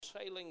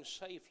sailing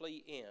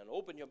safely in.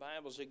 Open your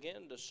Bibles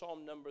again to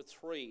Psalm number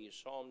 3.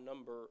 Psalm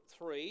number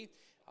 3.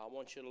 I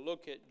want you to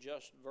look at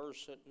just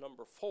verse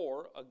number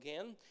 4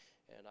 again,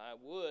 and I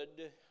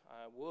would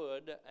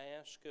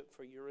ask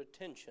for your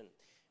attention.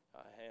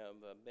 I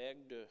have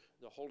begged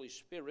the Holy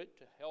Spirit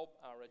to help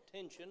our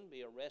attention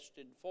be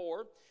arrested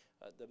for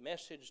the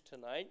message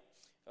tonight.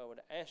 I would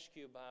ask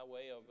you by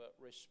way of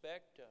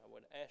respect, I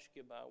would ask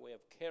you by way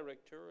of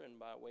character and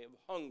by way of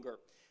hunger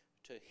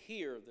to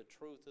hear the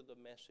truth of the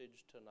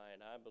message tonight.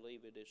 I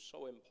believe it is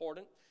so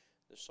important.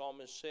 The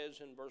psalmist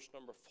says in verse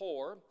number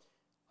 4,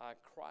 I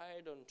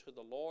cried unto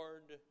the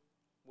Lord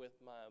with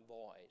my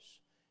voice.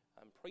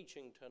 I'm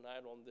preaching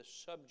tonight on this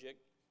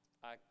subject,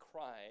 I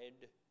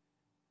cried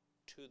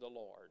to the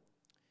Lord.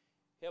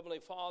 Heavenly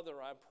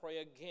Father, I pray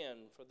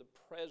again for the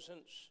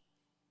presence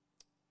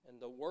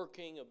and the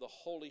working of the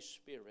Holy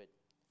Spirit,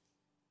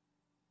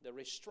 the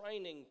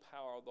restraining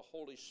power of the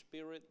Holy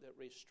Spirit that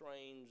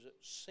restrains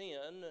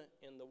sin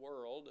in the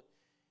world.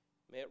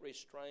 May it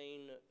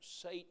restrain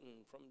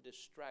Satan from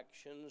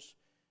distractions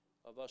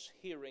of us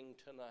hearing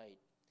tonight.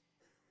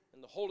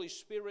 And the Holy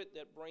Spirit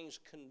that brings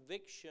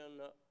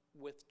conviction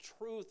with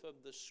truth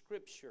of the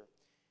Scripture,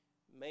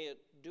 may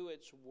it do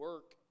its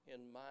work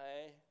in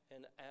my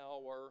and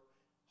our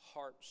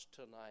hearts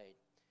tonight.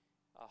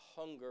 I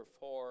hunger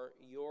for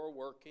your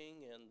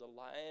working in the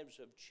lives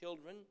of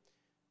children,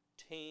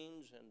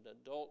 teens, and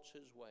adults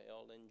as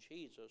well. In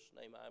Jesus'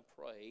 name I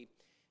pray,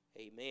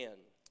 amen.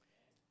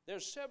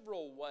 There's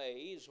several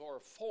ways or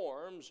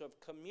forms of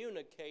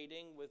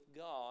communicating with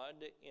God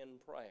in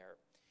prayer.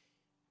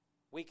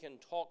 We can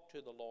talk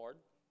to the Lord.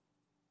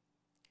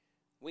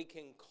 We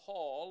can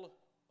call.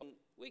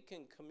 We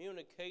can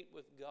communicate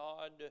with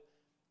God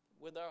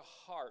with our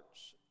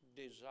heart's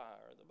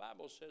desire. The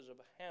Bible says of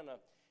Hannah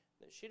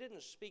that she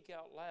didn't speak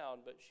out loud,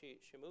 but she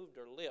moved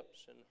her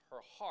lips, and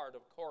her heart,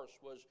 of course,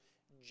 was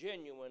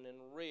genuine and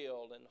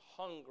real and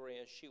hungry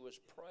as she was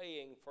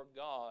praying for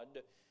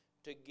God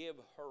to give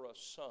her a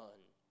son.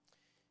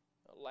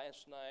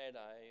 Last night,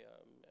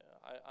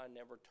 I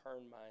never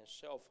turned my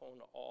cell phone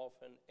off,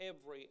 and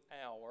every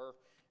hour,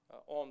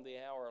 on the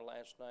hour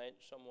last night,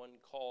 someone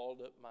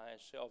called my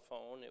cell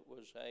phone. It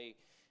was a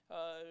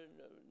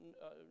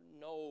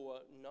no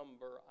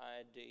number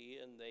ID,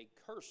 and they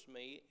cursed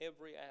me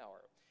every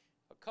hour.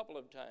 A couple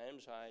of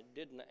times I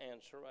didn't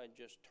answer. I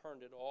just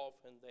turned it off,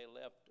 and they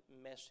left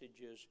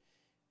messages.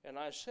 And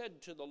I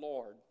said to the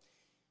Lord,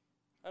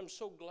 I'm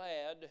so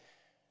glad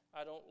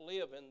I don't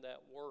live in that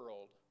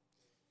world.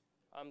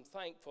 I'm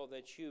thankful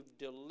that you've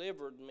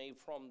delivered me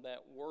from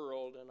that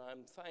world, and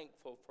I'm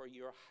thankful for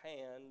your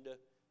hand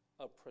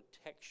of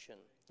protection.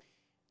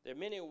 There are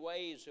many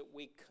ways that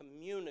we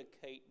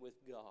communicate with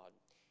God.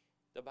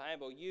 The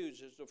Bible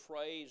uses the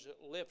phrase,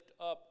 lift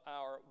up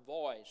our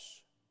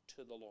voice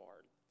to the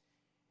Lord.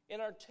 In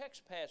our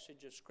text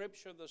passage of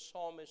Scripture, the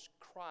psalmist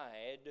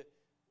cried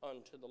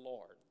unto the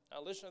Lord.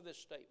 Now listen to this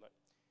statement.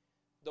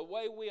 The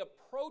way we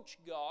approach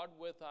God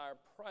with our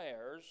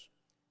prayers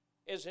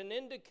is an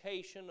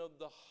indication of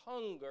the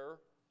hunger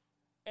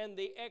and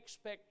the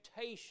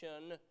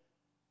expectation,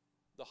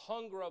 the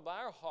hunger of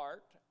our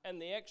heart and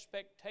the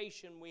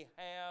expectation we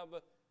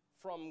have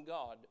from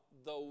God,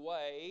 the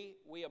way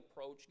we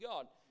approach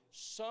God.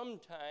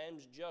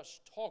 Sometimes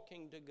just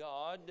talking to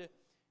God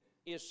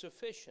is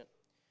sufficient.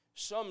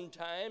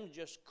 Sometimes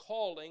just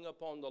calling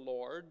upon the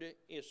Lord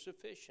is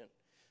sufficient.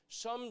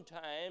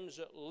 Sometimes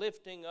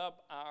lifting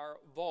up our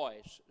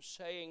voice,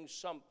 saying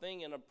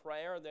something in a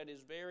prayer that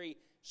is very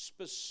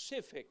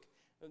specific,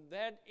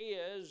 that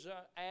is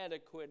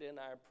adequate in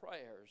our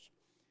prayers.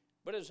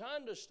 But as I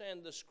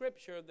understand the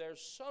Scripture,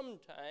 there's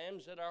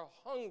sometimes that our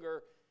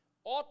hunger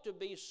ought to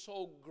be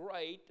so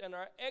great and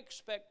our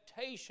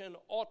expectation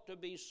ought to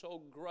be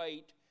so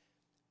great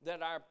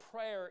that our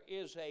prayer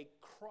is a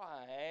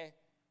cry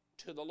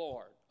to the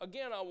Lord.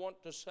 Again, I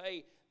want to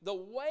say the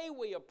way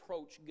we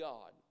approach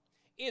God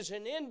is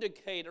an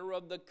indicator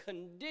of the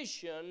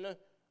condition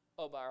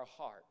of our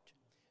heart.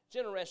 It's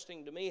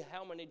interesting to me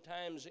how many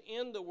times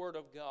in the Word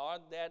of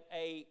God that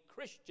a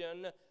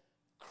Christian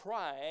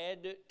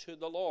cried to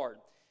the Lord.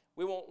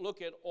 We won't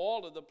look at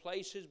all of the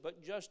places,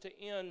 but just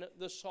in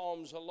the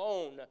Psalms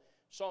alone,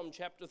 Psalm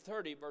chapter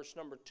 30, verse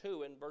number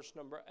 2 and verse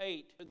number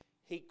 8,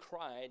 he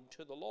cried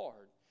to the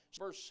Lord.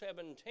 Verse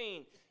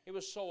 17, he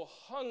was so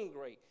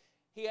hungry.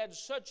 He had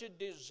such a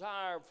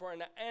desire for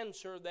an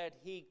answer that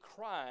he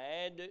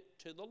cried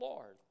to the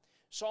Lord.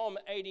 Psalm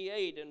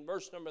 88 and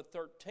verse number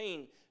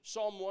 13,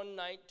 Psalm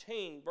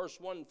 119, verse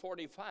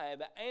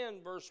 145,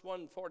 and verse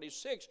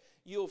 146,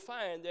 you'll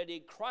find that he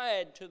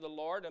cried to the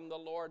Lord, and the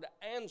Lord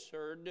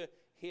answered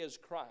his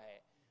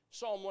cry.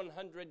 Psalm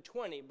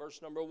 120,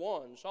 verse number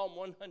 1, Psalm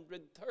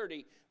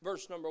 130,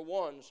 verse number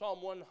 1,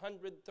 Psalm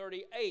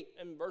 138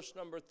 and verse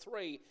number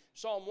 3,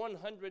 Psalm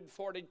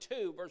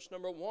 142, verse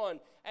number 1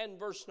 and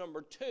verse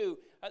number 2.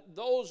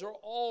 Those are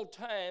all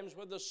times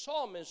where the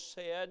psalmist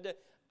said,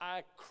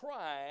 I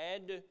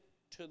cried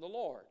to the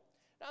Lord.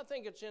 Now, I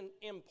think it's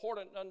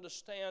important to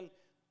understand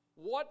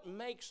what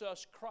makes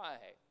us cry.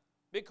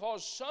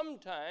 because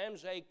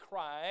sometimes a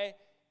cry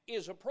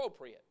is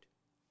appropriate.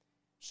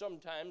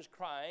 Sometimes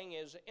crying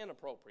is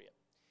inappropriate.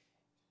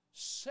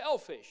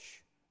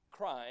 Selfish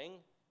crying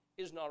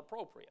is not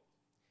appropriate.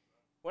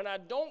 When I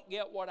don't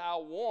get what I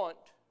want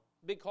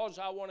because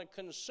I want to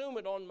consume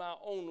it on my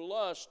own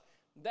lust,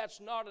 that's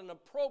not an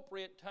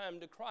appropriate time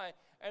to cry,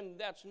 and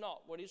that's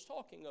not what he's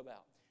talking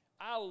about.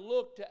 I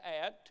looked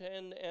at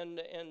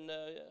and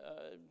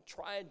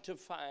tried to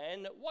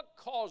find what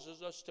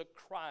causes us to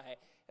cry.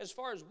 As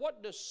far as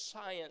what does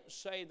science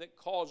say that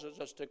causes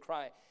us to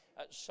cry?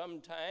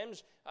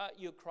 Sometimes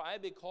you cry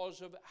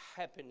because of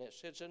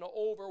happiness. It's an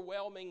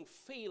overwhelming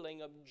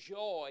feeling of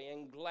joy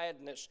and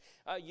gladness.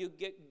 You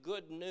get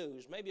good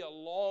news, maybe a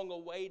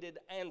long-awaited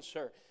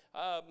answer.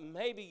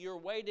 Maybe you're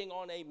waiting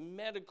on a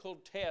medical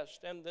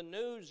test and the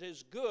news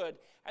is good,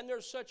 and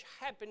there's such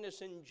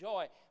happiness and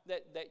joy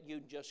that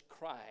you just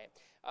cry.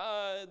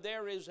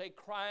 There is a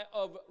cry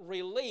of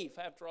relief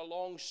after a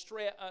long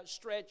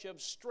stretch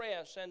of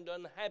stress and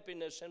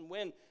unhappiness, and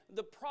when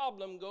the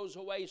problem goes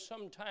away,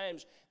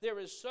 sometimes there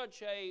is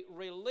such a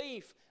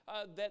relief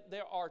that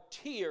there are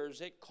tears.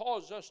 It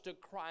causes us to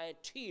cry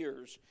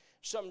tears.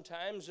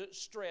 Sometimes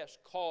stress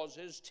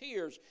causes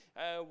tears.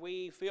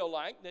 We feel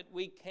like that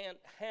we can't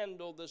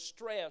handle the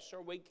stress,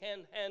 or we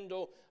can't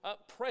handle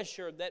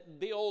pressure that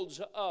builds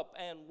up,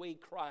 and we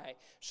cry.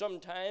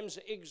 Sometimes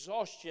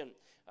exhaustion.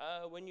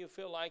 When you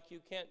feel like you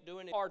can't do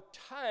anything. There are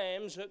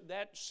times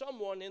that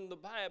someone in the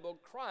Bible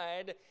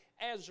cried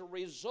as a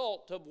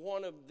result of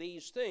one of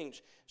these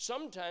things.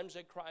 Sometimes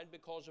they cried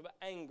because of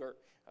anger.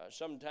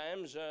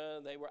 Sometimes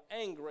they were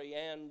angry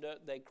and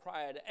they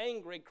cried.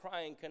 Angry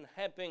crying can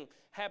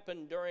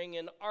happen during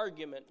an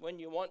argument when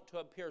you want to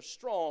appear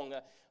strong,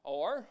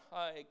 or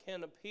it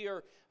can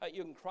appear,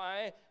 you can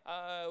cry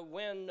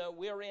when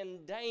we're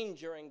in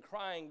danger, and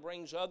crying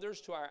brings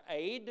others to our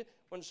aid.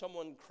 When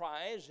someone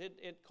cries,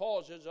 it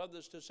causes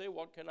others to say,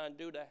 what can I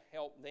do to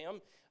help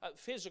them?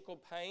 Physical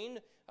pain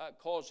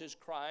causes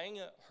crying.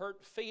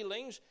 Hurt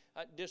feelings,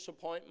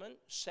 disappointment,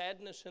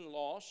 sadness and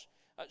loss,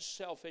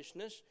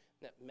 selfishness.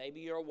 Now, maybe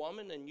you're a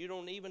woman and you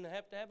don't even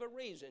have to have a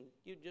reason.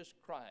 You just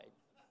cried.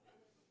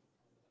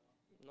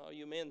 No,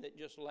 you men that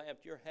just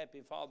laughed, your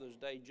happy Father's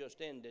Day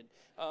just ended.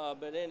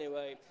 But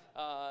anyway,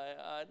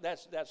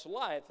 that's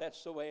life.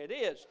 That's the way it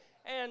is.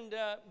 And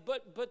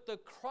but the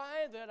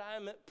cry that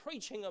I'm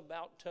preaching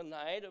about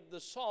tonight of the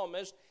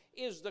psalmist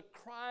is the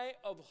cry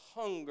of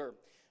hunger,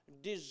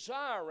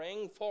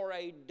 desiring for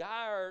a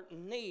dire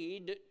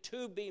need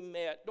to be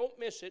met. Don't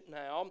miss it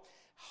now.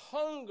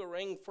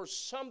 Hungering for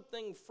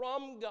something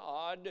from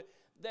God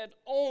that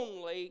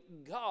only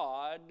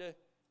God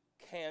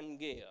can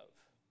give.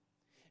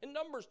 In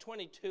Numbers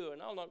 22,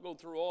 and I'll not go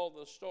through all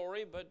the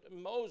story, but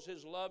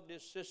Moses loved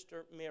his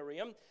sister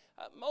Miriam.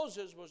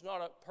 Moses was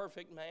not a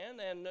perfect man,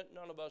 and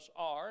none of us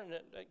are, and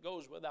that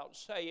goes without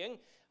saying.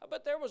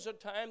 But there was a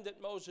time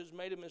that Moses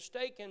made a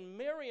mistake, and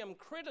Miriam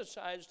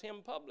criticized him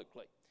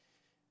publicly.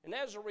 And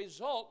as a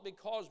result,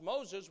 because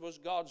Moses was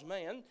God's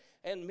man,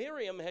 and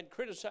Miriam had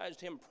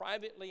criticized him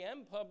privately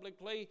and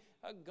publicly,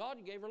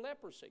 God gave her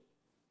leprosy.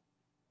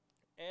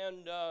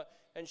 And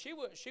she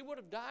would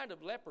have died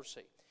of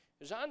leprosy.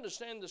 As I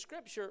understand the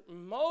scripture,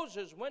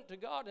 Moses went to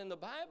God, and the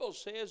Bible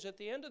says at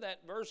the end of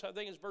that verse, I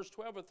think it's verse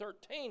 12 or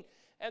 13,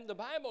 and the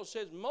Bible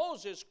says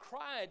Moses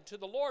cried to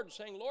the Lord,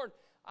 saying, Lord,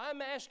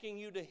 I'm asking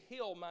you to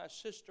heal my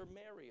sister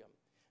Miriam.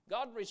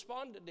 God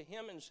responded to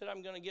him and said,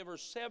 I'm going to give her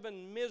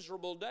 7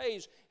 miserable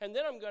days, and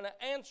then I'm going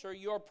to answer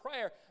your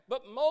prayer.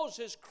 But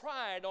Moses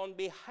cried on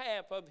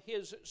behalf of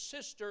his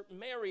sister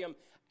Miriam,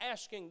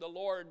 asking the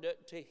Lord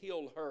to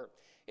heal her.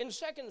 In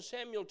 2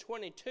 Samuel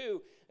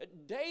 22,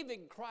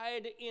 David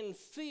cried in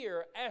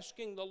fear,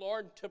 asking the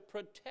Lord to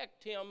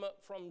protect him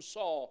from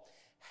Saul.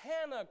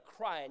 Hannah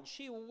cried.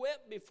 She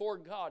wept before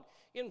God.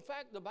 In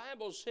fact, the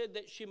Bible said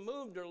that she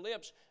moved her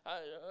lips.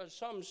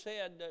 Some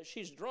said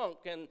she's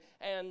drunk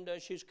and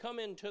she's come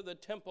into the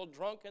temple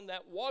drunk, and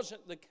that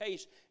wasn't the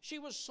case. She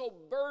was so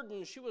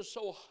burdened, she was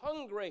so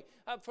hungry,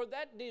 for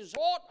that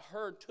brought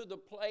her to the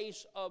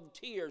place of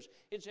tears.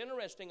 It's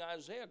interesting,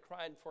 Isaiah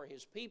cried for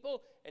his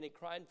people, and he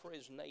cried for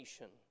his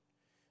nation.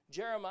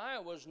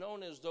 Jeremiah was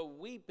known as the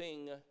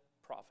weeping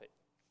prophet.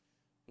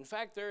 In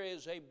fact, there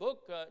is a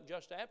book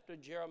just after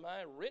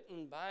Jeremiah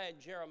written by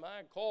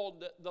Jeremiah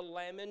called The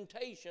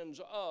Lamentations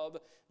of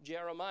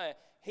Jeremiah.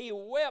 He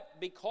wept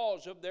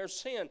because of their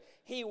sin.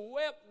 He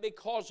wept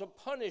because of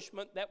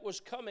punishment that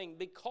was coming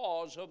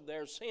because of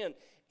their sin.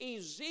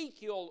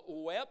 Ezekiel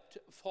wept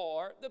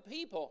for the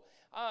people.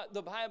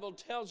 The Bible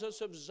tells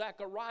us of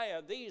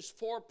Zechariah. These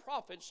 4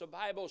 prophets, the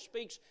Bible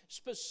speaks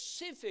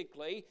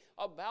specifically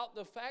about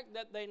the fact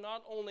that they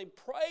not only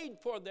prayed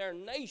for their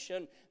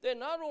nation, they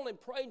not only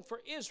prayed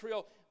for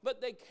Israel,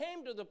 but they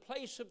came to the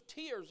place of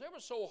tears. They were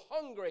so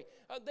hungry.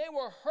 They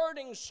were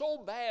hurting so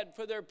bad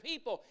for their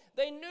people.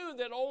 They knew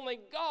that only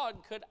God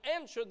could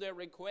answer their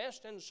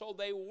request, and so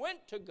they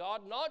went to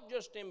God, not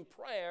just in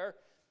prayer,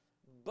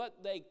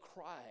 but they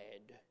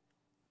cried.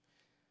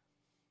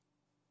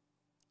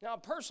 Now, a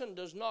person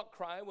does not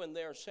cry when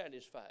they are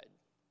satisfied.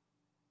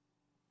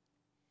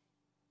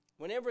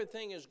 When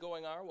everything is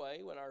going our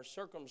way, when our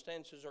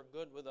circumstances are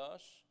good with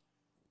us,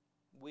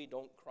 we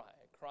don't cry.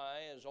 Cry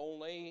is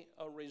only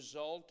a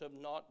result of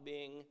not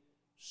being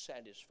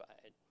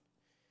satisfied.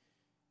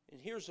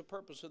 And here's the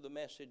purpose of the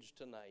message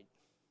tonight.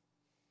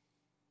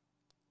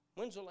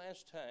 When's the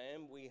last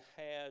time we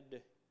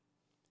had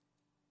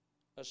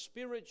a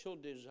spiritual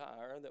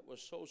desire that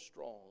was so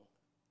strong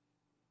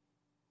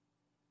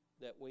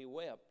that we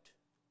wept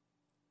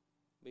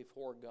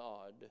before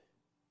God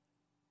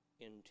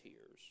in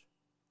tears?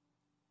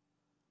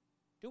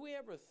 Do we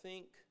ever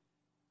think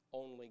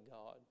only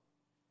God?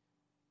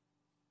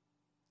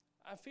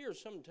 I fear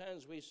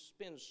sometimes we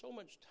spend so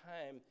much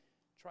time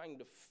trying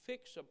to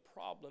fix a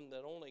problem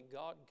that only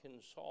God can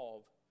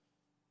solve.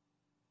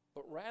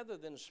 But rather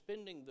than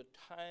spending the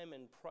time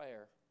in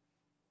prayer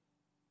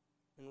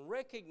and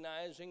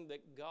recognizing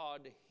that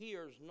God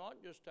hears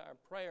not just our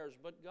prayers,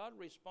 but God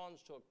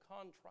responds to a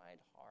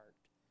contrite heart.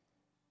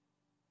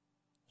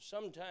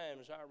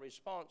 Sometimes our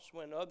response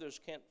when others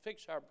can't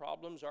fix our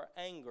problems are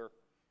anger.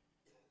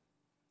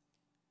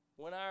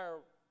 When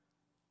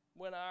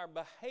our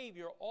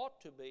behavior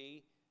ought to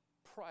be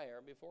prayer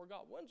before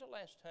God. When's the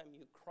last time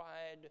you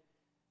cried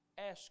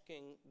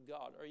asking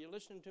God? Are you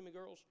listening to me,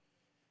 girls?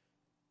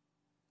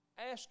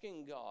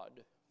 Asking God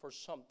for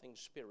something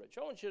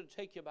spiritual. I want you to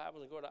take your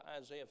Bible and go to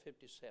Isaiah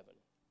 57.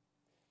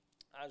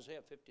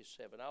 Isaiah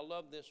 57. I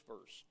love this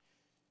verse.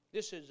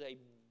 This is a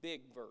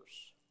big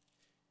verse.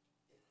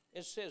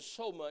 It says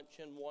so much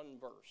in one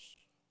verse.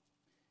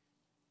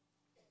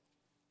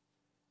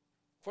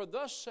 For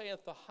thus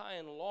saith the high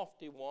and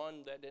lofty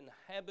one that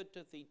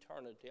inhabiteth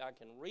eternity. I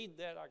can read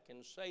that, I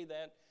can say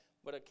that,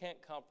 but I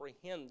can't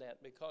comprehend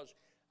that because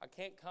I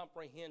can't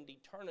comprehend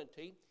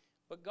eternity.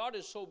 But God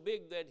is so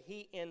big that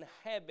He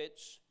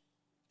inhabits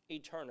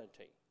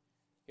eternity.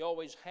 He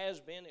always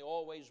has been, He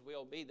always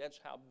will be. That's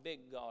how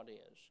big God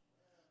is.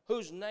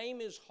 Whose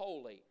name is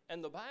holy.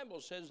 And the Bible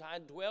says, I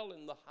dwell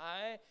in the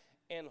high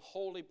and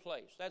holy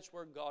place. That's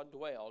where God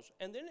dwells.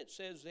 And then it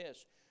says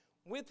this,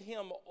 with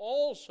Him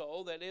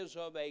also that is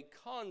of a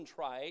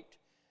contrite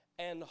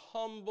and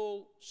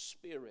humble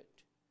spirit.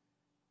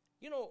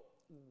 You know,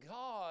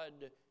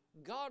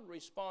 God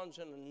responds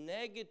in a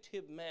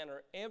negative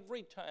manner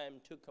every time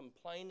to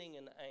complaining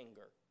and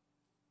anger.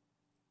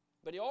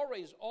 But He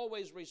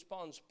always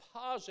responds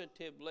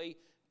positively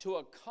to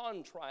a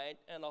contrite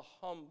and a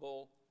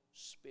humble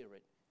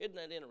spirit. Isn't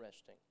that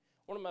interesting?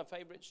 One of my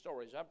favorite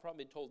stories, I've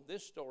probably told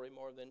this story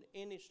more than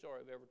any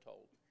story I've ever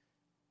told.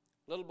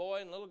 Little boy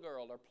and little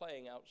girl are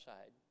playing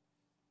outside.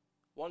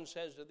 One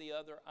says to the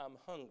other, I'm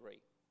hungry.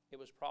 It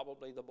was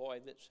probably the boy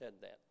that said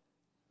that.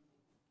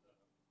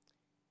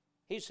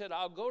 He said,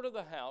 I'll go to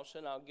the house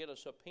and I'll get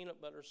us a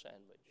peanut butter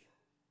sandwich.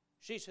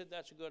 She said,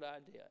 that's a good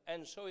idea.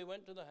 And so he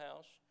went to the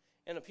house.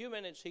 In a few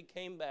minutes he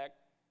came back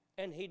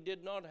and he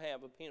did not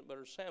have a peanut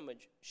butter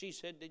sandwich. She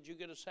said, did you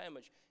get a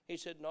sandwich? He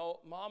said,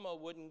 no, Mama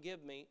wouldn't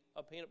give me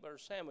a peanut butter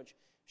sandwich.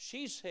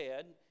 She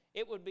said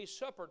it would be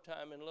supper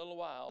time in a little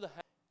while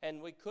and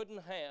we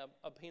couldn't have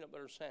a peanut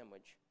butter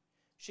sandwich.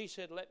 She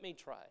said, let me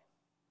try.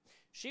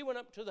 She went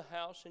up to the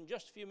house. In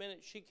just a few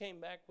minutes, she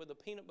came back with a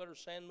peanut butter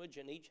sandwich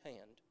in each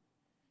hand.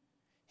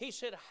 He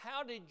said,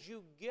 how did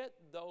you get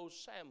those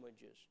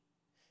sandwiches?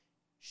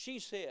 She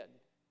said,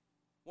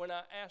 when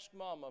I asked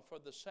Mama for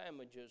the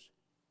sandwiches,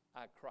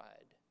 I cried.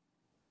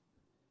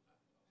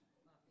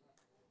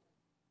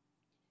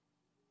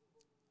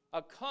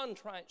 A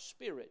contrite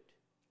spirit,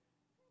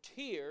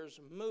 tears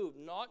move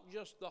not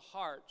just the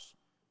hearts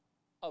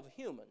of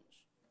humans.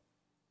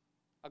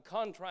 A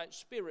contrite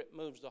spirit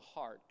moves the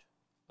heart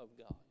of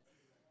God.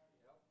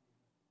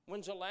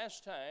 When's the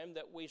last time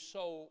that we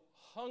so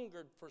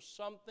hungered for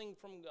something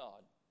from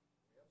God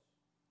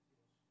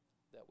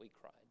that we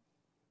cried?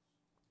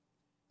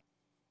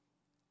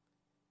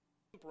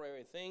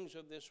 Temporary things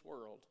of this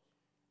world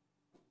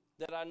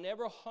that I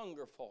never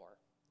hunger for,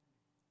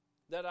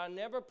 that I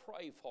never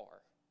pray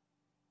for,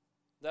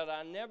 that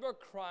I never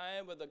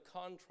cry with a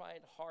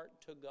contrite heart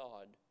to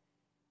God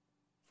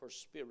for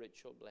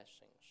spiritual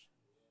blessings.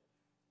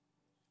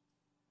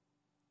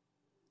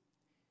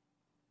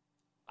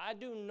 I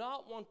do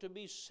not want to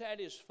be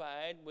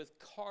satisfied with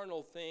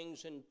carnal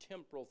things and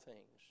temporal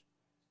things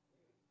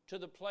to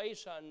the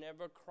place I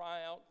never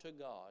cry out to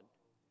God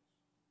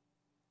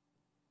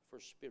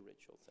for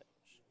spiritual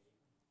things.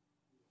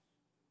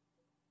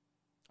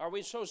 Are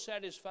we so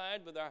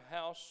satisfied with our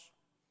house,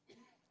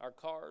 our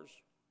cars,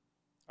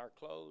 our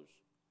clothes,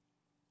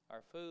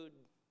 our food,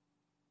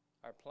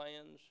 our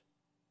plans,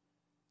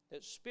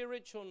 that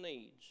spiritual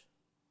needs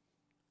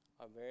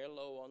are very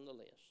low on the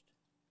list?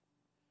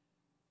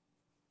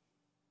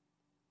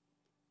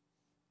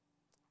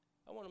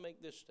 I want to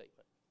make this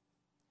statement.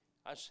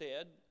 I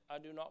said, I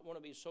do not want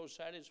to be so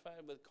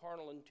satisfied with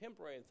carnal and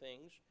temporary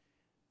things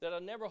that I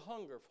never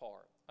hunger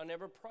for, I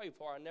never pray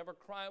for, I never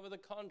cry with a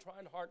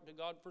contrite heart to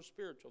God for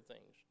spiritual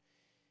things.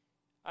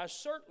 I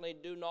certainly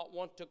do not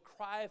want to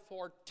cry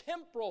for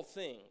temporal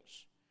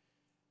things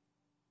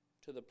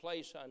to the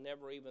place I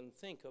never even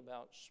think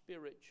about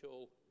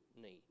spiritual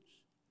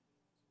needs.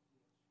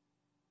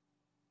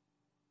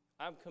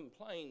 I've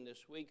complained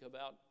this week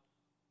about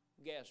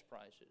gas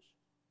prices.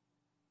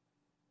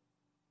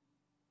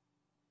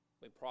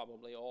 We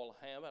probably all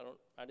have.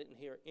 I didn't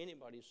hear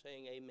anybody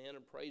saying amen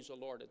and praise the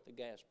Lord at the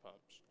gas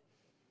pumps.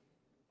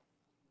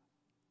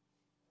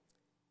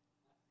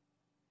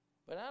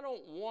 But I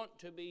don't want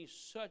to be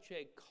such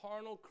a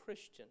carnal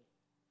Christian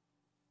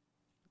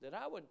that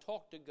I would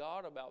talk to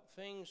God about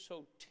things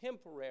so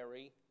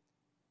temporary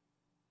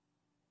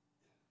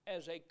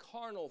as a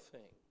carnal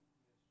thing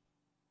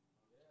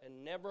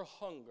and never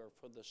hunger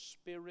for the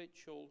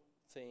spiritual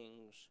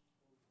things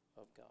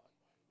of God.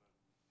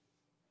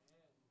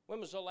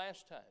 When was the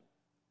last time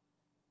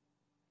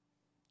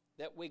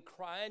that we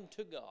cried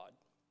to God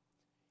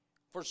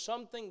for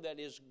something that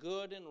is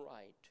good and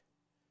right,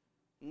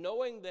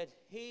 knowing that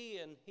He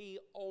and He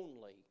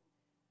only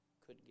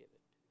could give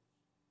it?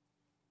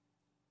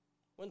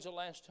 When's the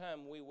last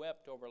time we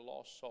wept over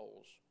lost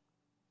souls?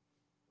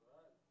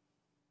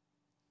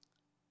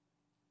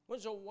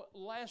 When's the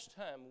last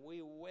time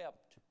we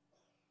wept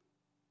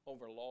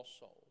over lost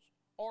souls?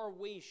 Or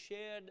we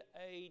shed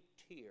a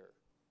tear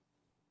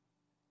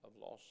of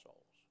lost souls?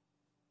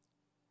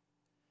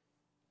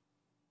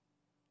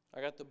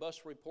 I got the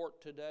bus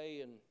report today,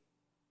 and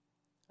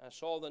I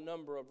saw the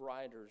number of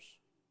riders.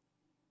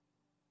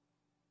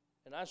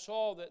 And I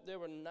saw that there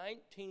were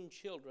 19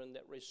 children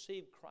that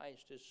received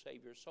Christ as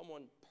Savior.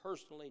 Someone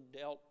personally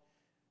dealt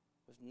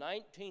with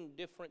 19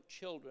 different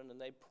children, and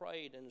they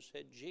prayed and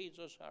said,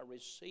 Jesus, I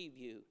receive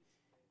you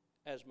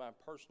as my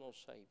personal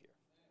Savior.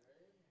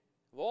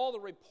 Of all the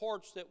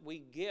reports that we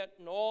get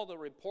and all the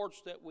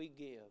reports that we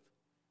give,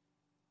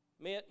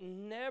 may it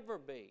never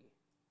be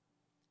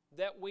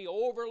that we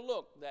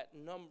overlook that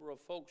number of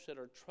folks that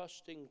are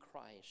trusting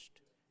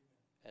Christ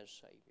as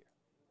Savior.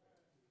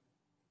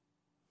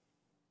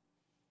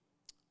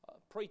 A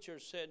preacher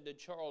said to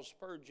Charles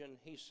Spurgeon,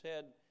 he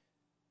said,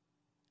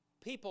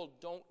 people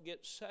don't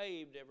get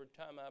saved every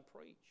time I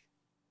preach.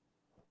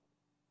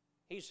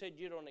 He said,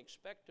 you don't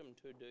expect them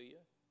to, do you?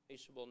 He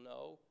said, well,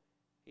 no.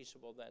 He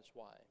said, well, that's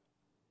why.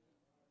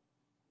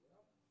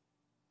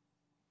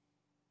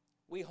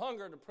 We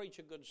hunger to preach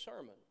a good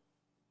sermon.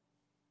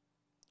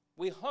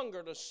 We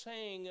hunger to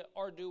sing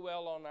or do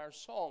well on our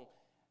song,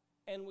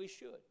 and we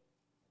should.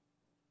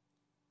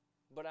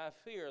 But I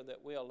fear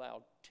that we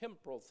allow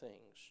temporal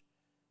things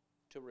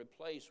to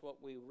replace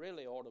what we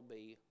really ought to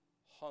be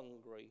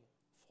hungry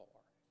for.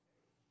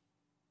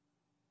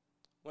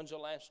 When's the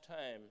last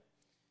time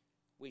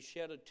we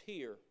shed a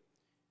tear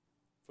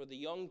for the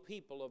young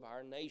people of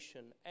our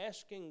nation,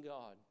 asking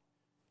God,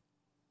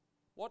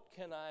 what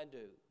can I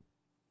do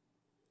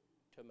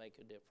to make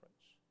a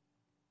difference?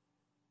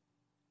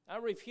 I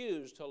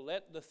refuse to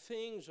let the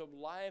things of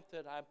life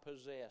that I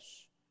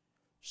possess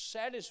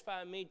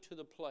satisfy me to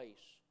the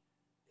place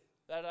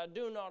that I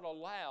do not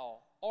allow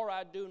or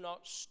I do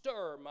not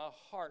stir my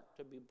heart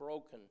to be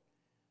broken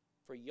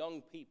for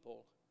young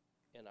people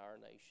in our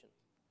nation.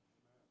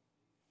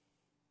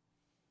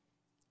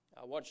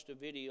 I watched a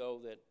video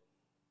that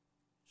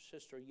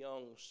Sister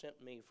Young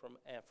sent me from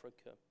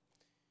Africa.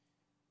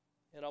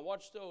 And I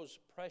watched those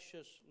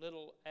precious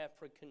little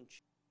African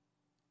children.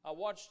 I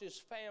watched as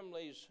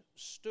families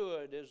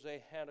stood as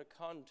they had a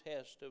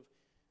contest of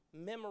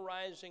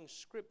memorizing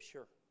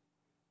Scripture.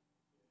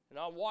 And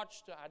I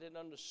watched, I didn't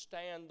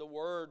understand the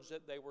words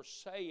that they were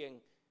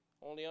saying,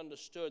 only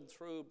understood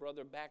through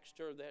Brother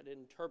Baxter that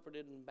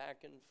interpreted and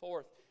back and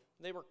forth.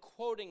 They were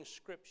quoting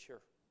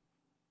Scripture.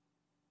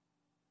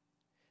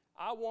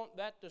 I want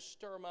that to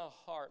stir my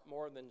heart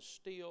more than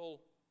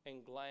steel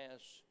and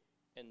glass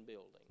and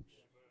buildings.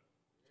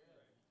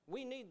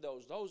 We need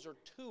those. Those are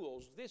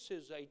tools. This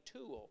is a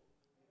tool.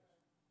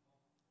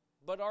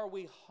 But are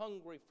we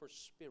hungry for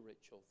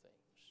spiritual things?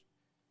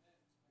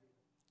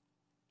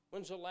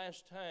 When's the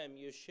last time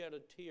you shed a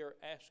tear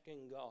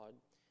asking God,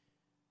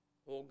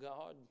 oh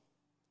God,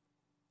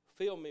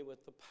 fill me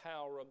with the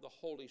power of the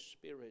Holy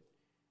Spirit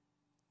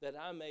that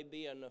I may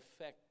be an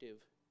effective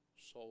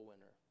soul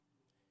winner?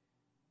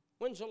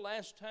 When's the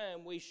last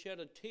time we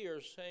shed a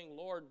tear saying,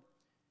 Lord,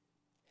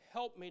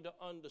 help me to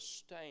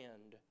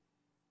understand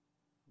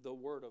the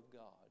Word of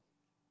God?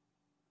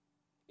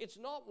 It's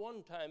not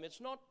one time, it's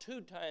not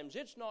 2 times,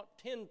 it's not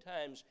 10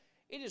 times.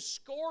 It is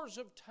scores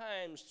of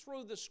times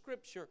through the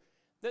Scripture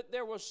that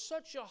there was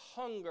such a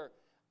hunger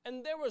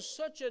and there was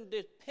such a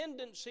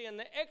dependency and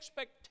the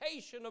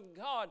expectation of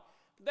God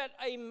that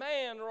a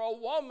man or a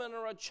woman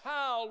or a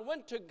child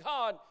went to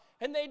God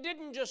and they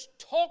didn't just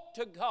talk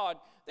to God,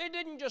 they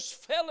didn't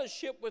just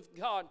fellowship with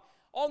God.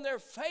 On their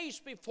face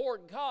before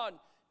God,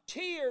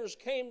 tears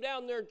came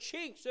down their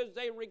cheeks as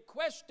they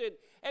requested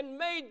and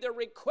made their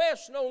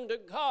request known to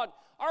God.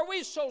 Are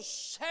we so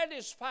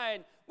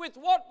satisfied with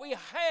what we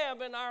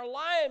have in our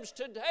lives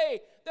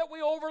today that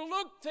we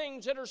overlook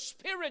things that are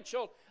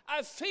spiritual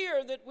I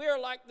fear that we're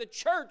like the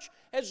church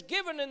has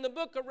given in the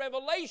book of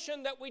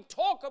Revelation, that we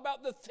talk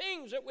about the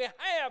things that we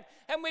have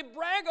and we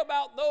brag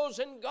about those,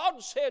 and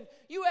God said,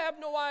 you have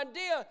no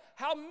idea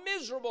how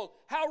miserable,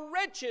 how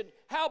wretched,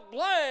 how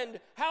blind,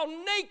 how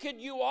naked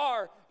you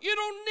are. You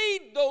don't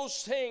need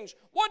those things.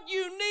 What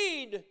you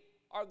need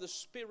are the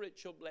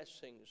spiritual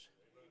blessings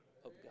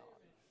of God.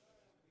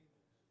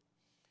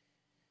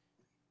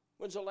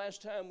 When's the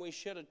last time we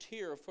shed a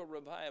tear for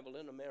revival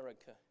in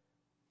America?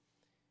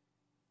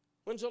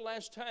 When's the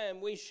last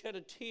time we shed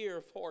a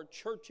tear for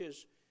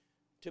churches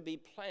to be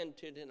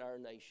planted in our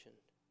nation?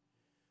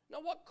 Now,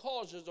 what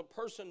causes a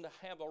person to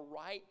have a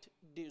right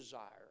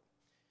desire?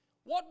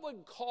 What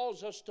would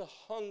cause us to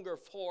hunger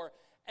for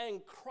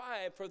and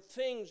cry for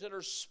things that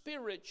are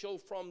spiritual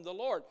from the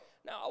Lord?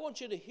 Now, I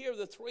want you to hear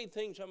the three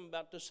things I'm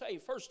about to say.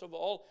 First of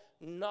all,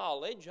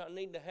 knowledge. I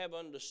need to have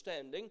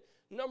understanding.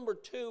 Number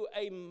two,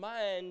 a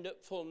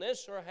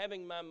mindfulness, or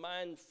having my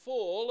mind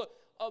full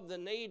of the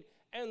need.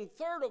 And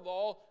third of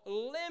all,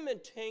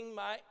 limiting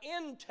my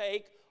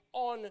intake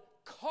on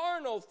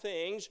carnal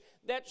things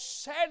that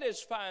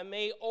satisfy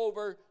me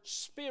over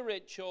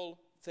spiritual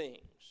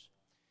things.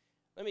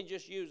 Let me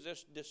just use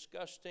this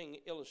disgusting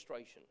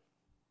illustration.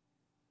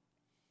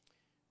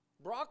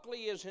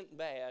 Broccoli isn't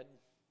bad.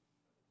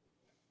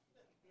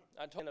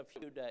 I told you in a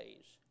few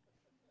days.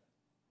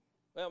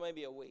 Well,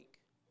 maybe a week.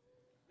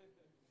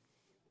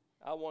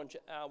 I once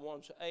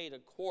ate a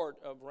quart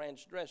of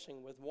ranch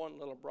dressing with one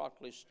little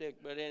broccoli stick,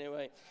 but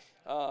anyway,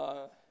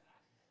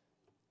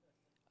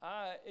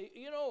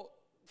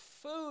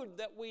 food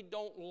that we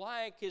don't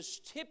like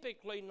is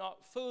typically not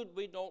food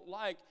we don't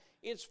like.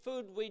 It's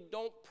food we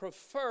don't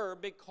prefer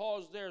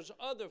because there's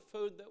other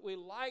food that we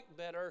like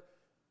better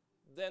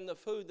than the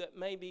food that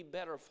may be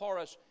better for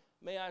us.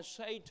 May I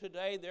say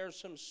today, there's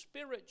some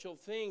spiritual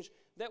things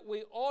that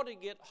we ought to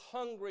get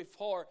hungry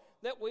for,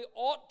 that we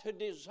ought to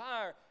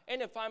desire.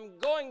 And if I'm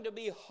going to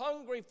be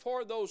hungry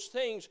for those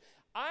things,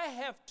 I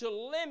have to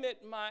limit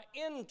my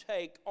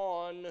intake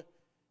on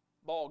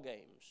ball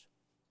games,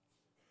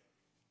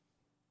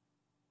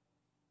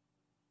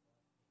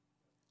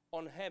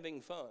 on having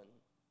fun.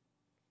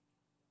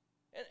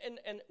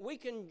 And we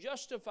can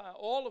justify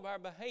all of our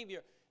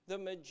behavior. The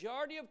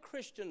majority of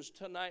Christians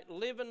tonight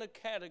live in the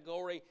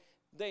category,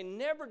 they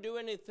never do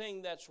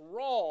anything that's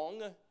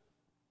wrong,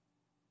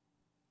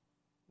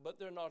 but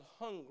they're not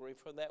hungry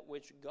for that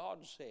which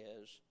God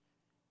says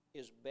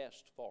is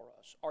best for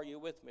us. Are you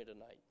with me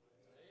tonight?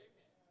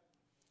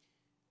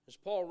 As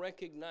Paul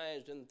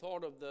recognized and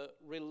thought of the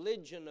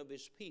religion of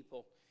his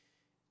people,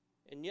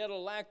 and yet a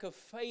lack of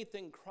faith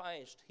in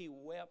Christ, he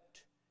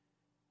wept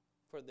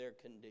for their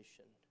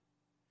condition.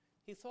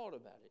 He thought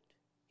about it.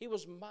 He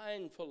was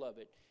mindful of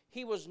it.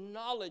 He was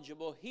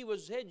knowledgeable. He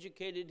was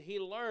educated. He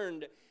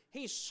learned.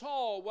 He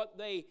saw what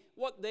they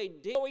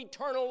did.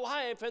 Eternal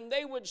life, and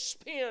they would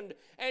spend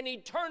an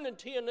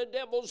eternity in the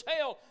devil's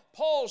hell.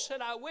 Paul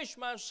said, I wish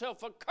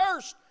myself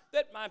accursed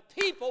that my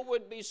people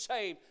would be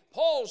saved.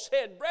 Paul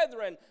said,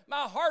 brethren,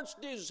 my heart's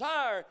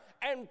desire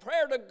and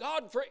prayer to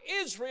God for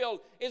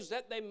Israel is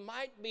that they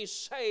might be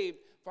saved.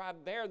 For I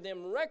bear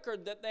them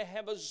record that they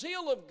have a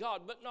zeal of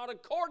God, but not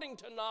according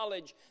to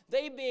knowledge.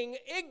 They being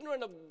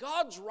ignorant of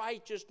God's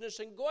righteousness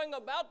and going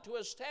about to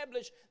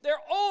establish their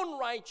own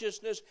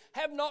righteousness,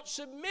 have not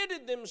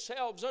submitted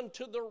themselves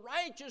unto the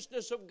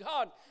righteousness of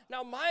God.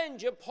 Now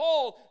mind you,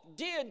 Paul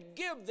did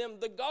give them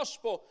the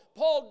gospel.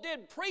 Paul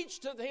did preach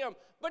to them,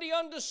 but he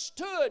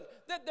understood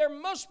that there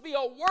must be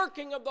a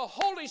working of the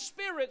Holy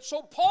Spirit.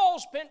 So Paul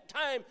spent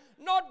time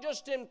not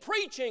just in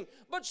preaching,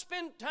 but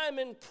spent time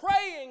in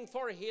praying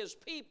for his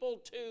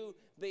people to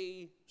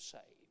be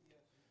saved.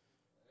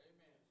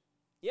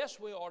 Yes,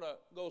 we ought to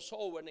go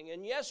soul winning,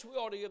 and yes, we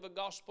ought to give a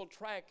gospel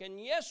tract, and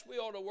yes, we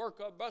ought to work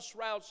our bus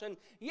routes, and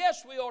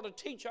yes, we ought to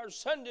teach our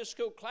Sunday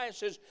school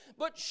classes,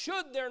 but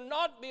should there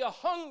not be a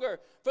hunger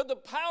for the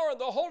power of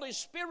the Holy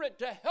Spirit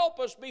to help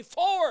us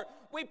before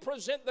we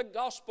present the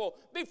gospel,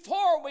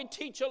 before we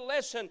teach a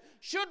lesson?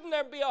 Shouldn't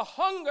there be a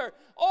hunger?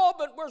 Oh,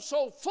 but we're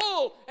so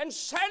full and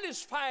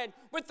satisfied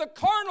with the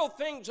carnal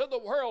things of the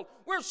world.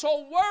 We're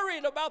so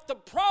worried about the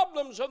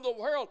problems of the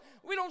world.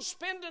 We don't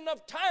spend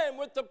enough time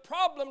with the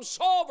problem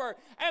solver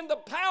and the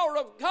power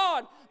of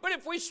God. But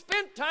if we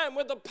spent time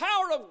with the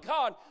power of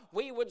God,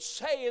 we would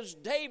say, as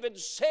David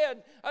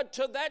said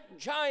to that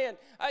giant,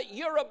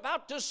 you're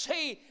about to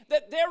see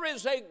that there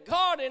is a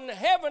God in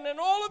heaven, and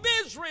all of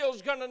Israel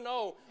is going to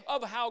know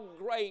of how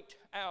great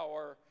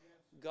our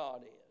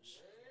God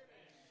is.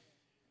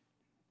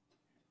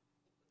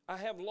 I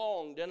have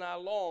longed and I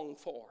long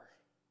for.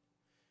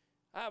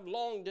 I have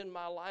longed in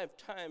my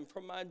lifetime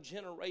for my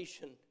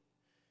generation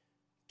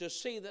to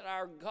see that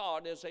our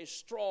God is a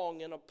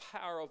strong and a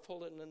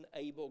powerful and an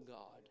able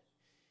God.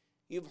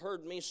 You've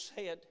heard me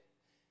say it.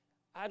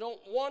 I don't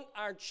want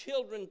our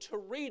children to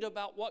read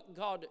about what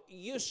God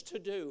used to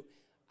do.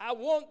 I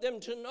want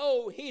them to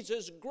know He's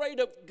as great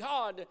of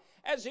God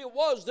as He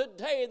was the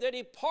day that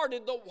He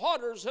parted the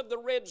waters of the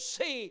Red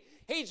Sea.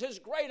 He's as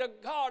great a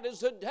God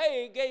as the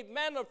day He gave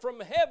manna from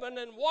heaven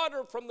and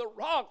water from the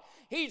rock.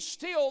 He's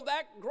still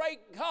that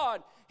great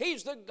God.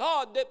 He's the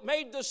God that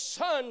made the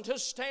sun to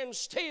stand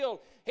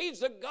still.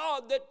 He's the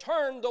God that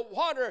turned the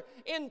water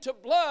into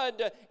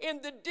blood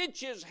in the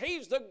ditches.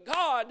 He's the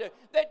God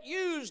that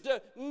used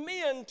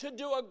men to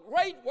do a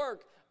great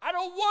work. I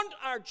don't want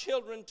our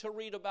children to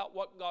read about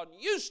what God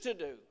used to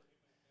do.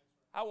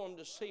 I want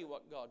them to see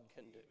what God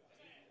can do.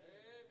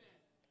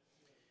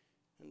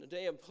 In the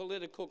day of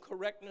political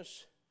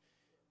correctness,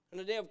 in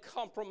a day of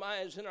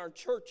compromise in our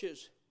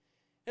churches,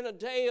 in a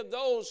day of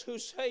those who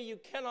say you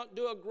cannot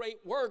do a great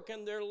work,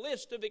 and their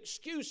list of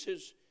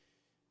excuses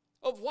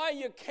of why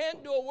you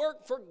can't do a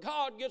work for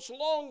God gets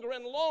longer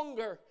and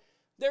longer,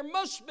 there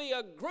must be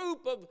a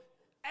group of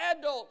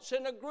adults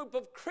and a group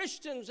of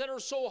Christians that are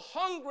so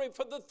hungry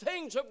for the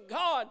things of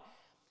God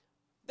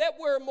that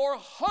we're more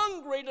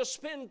hungry to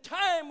spend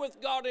time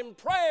with God in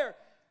prayer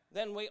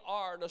than we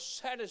are to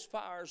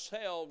satisfy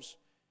ourselves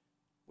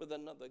with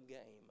another game.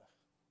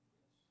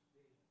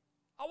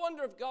 I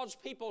wonder if God's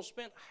people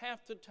spent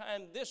half the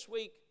time this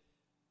week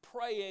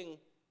praying,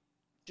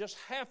 just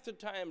half the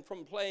time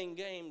from playing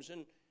games.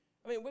 And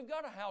I mean, we've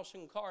got a house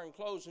and car and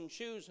clothes and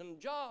shoes and a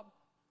job.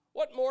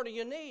 What more do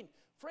you need?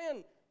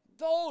 Friend,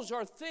 those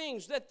are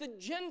things that the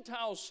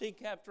Gentiles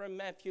seek after in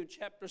Matthew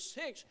chapter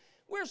 6.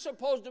 We're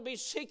supposed to be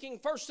seeking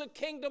first the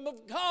kingdom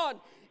of God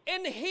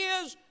and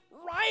His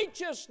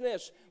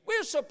righteousness.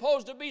 We're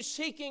supposed to be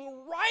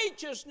seeking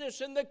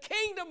righteousness in the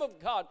kingdom of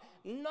God,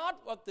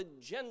 not what the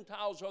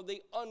Gentiles or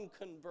the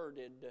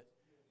unconverted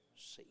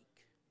seek.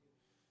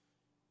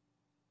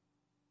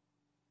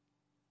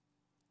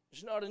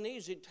 It's not an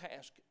easy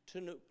task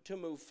to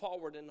move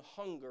forward in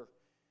hunger,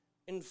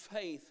 in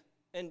faith,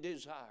 and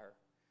desire.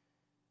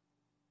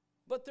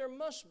 But there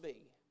must be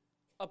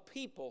a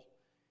people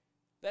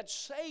that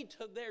say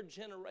to their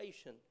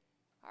generation,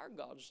 our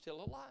God's still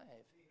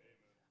alive.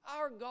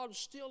 Our God's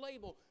still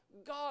able.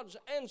 God's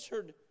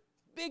answered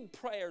big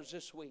prayers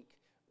this week.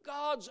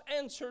 God's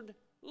answered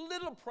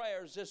little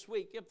prayers this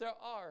week, if there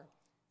are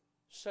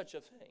such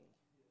a thing.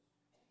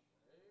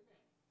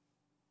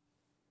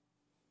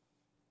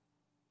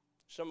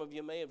 Some of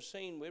you may have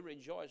seen, we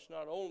rejoice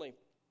not only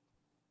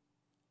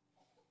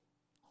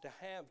to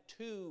have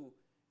 2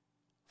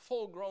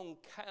 full-grown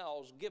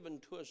cows given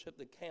to us at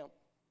the camp,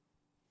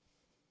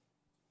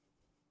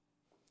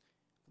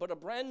 but a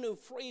brand new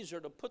freezer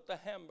to put the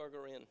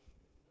hamburger in.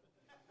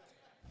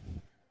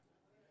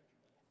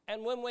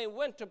 And when we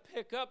went to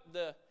pick up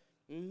the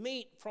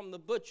meat from the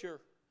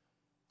butcher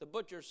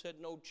said,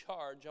 no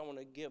charge, I want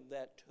to give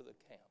that to the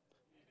camp.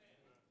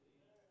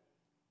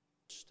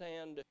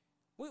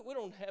 We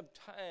don't have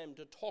time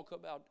to talk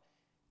about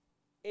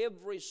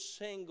every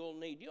single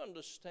need. You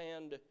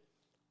understand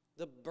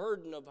the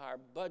burden of our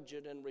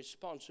budget and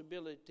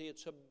responsibility?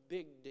 It's a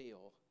big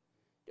deal.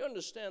 You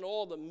understand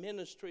all the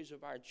ministries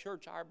of our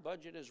church? Our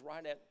budget is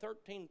right at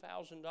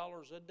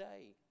 $13,000 a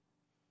day.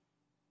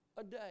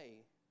 A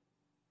day.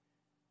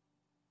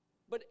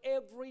 But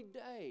every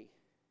day,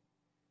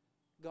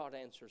 God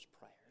answers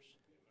prayers.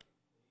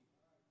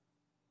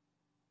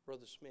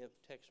 Brother Smith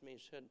texted me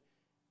and said,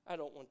 I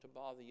don't want to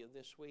bother you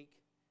this week,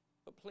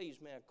 but please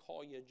may I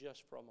call you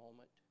just for a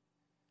moment.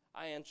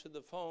 I answered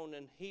the phone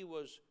and he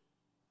was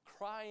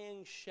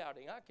crying,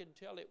 shouting. I could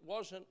tell it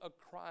wasn't a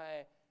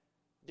cry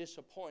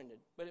disappointed,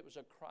 but it was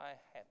a cry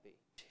happy.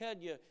 Tell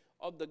you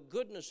of the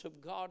goodness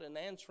of God in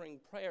answering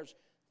prayers.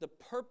 The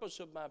purpose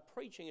of my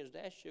preaching is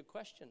to ask you a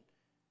question.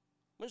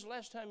 When's the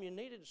last time you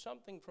needed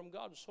something from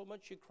God so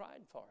much you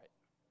cried for it?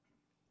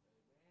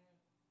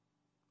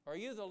 Are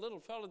you the little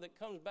fellow that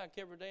comes back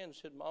every day and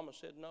said, Mama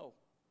said no?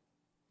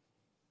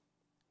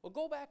 Well,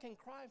 go back and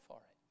cry for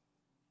it.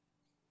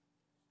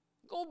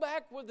 Go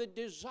back with a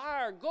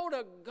desire. Go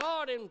to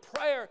God in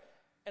prayer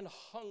and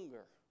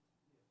hunger.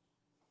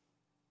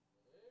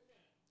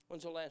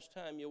 When's the last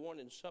time you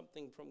wanted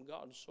something from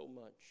God so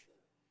much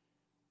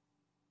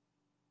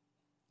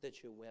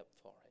that you wept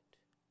for it?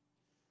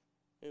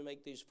 Let me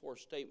make these 4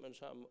 statements.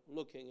 I'm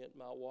looking at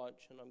my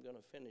watch and I'm going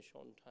to finish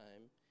on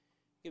time.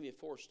 Give you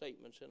 4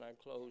 statements and I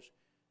close.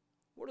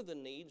 What are the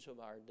needs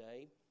of our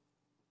day?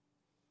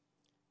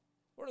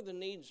 What are the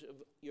needs of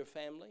your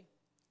family?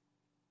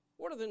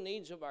 What are the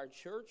needs of our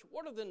church?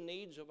 What are the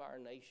needs of our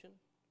nation?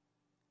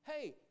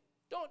 Hey,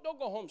 don't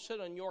go home,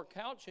 sit on your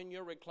couch in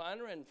your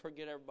recliner and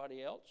forget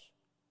everybody else.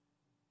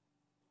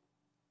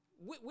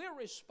 We're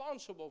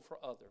responsible for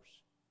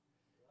others.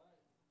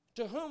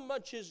 To whom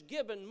much is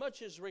given,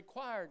 much is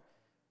required.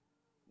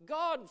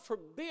 God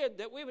forbid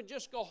that we would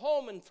just go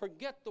home and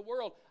forget the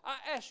world. I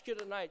ask you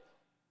tonight,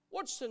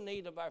 what's the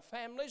need of our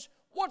families?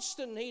 What's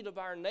the need of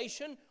our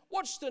nation?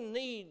 What's the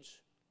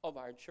needs of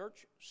our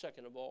church?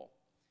 Second of all,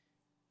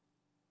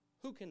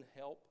 who can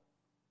help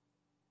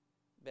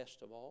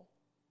best of all?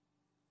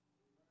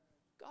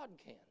 God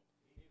can.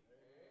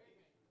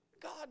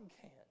 God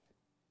can.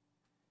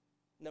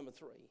 Number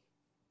 3,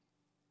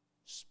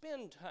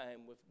 Spend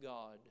time with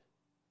God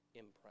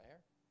in prayer.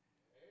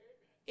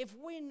 If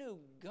we knew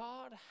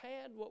God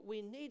had what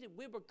we needed,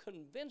 we were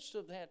convinced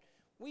of that,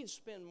 we'd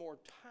spend more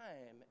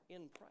time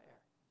in prayer.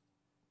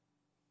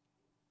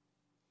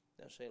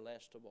 Now say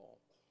last of all,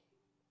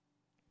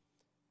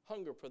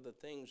 hunger for the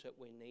things that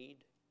we need.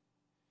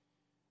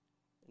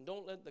 And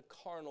don't let the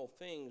carnal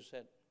things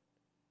that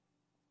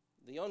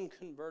the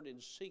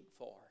unconverted seek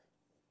for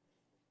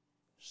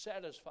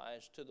satisfy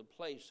us to the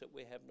place that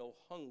we have no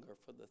hunger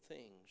for the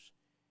things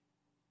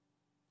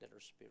that are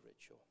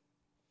spiritual.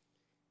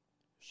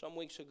 Some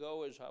weeks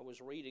ago, as I was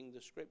reading the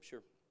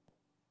scripture,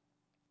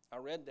 I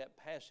read that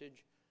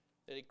passage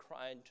that he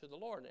cried to the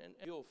Lord. And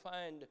you'll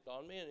find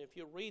on me, and if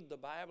you read the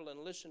Bible and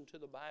listen to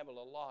the Bible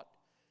a lot,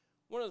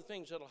 one of the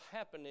things that'll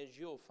happen is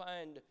you'll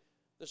find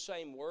the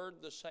same word,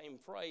 the same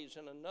phrase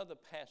in another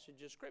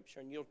passage of scripture,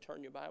 and you'll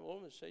turn your Bible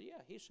over and say,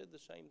 yeah, he said the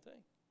same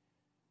thing.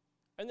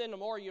 And then the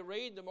more you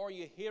read, the more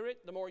you hear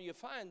it, the more you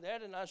find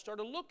that, and I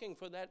started looking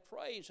for that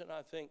phrase, and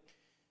I think,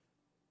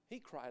 he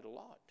cried a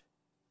lot.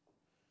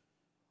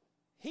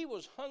 He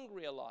was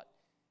hungry a lot.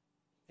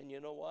 And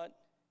you know what?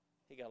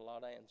 He got a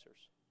lot of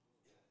answers.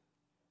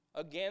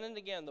 Again and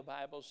again, the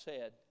Bible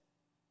said,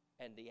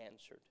 and he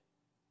answered.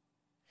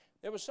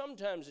 There were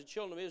sometimes the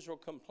children of Israel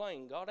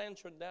complained. God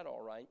answered that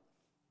all right.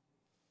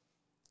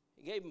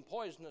 He gave them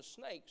poisonous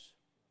snakes.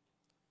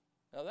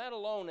 Now that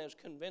alone has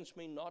convinced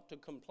me not to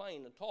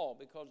complain at all,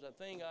 because the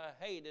thing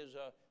I hate is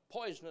a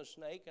poisonous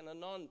snake and a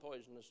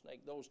non-poisonous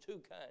snake. Those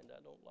two kind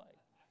I don't like.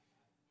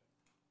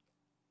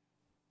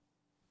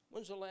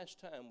 When's the last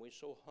time we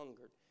so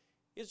hungered?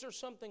 Is there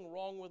something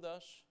wrong with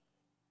us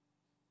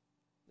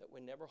that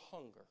we never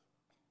hunger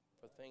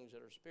for things that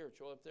are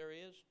spiritual? If there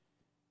is,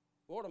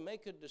 we ought to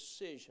make a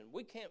decision.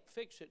 We can't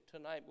fix it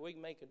tonight, but we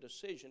can make a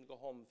decision to go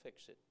home and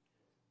fix it.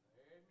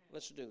 Amen.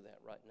 Let's do that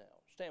right now.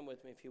 Stand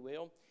with me if you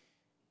will.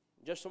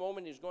 In just a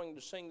moment, he's going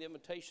to sing the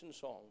invitation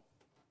song.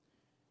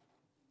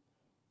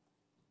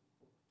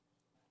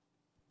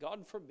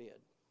 God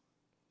forbid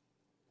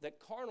that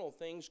carnal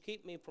things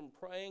keep me from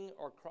praying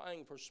or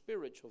crying for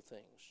spiritual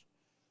things.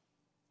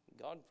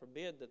 God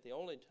forbid that the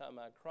only time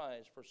I cry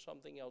is for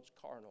something else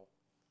carnal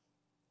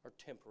or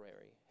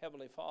temporary.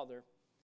 Heavenly Father,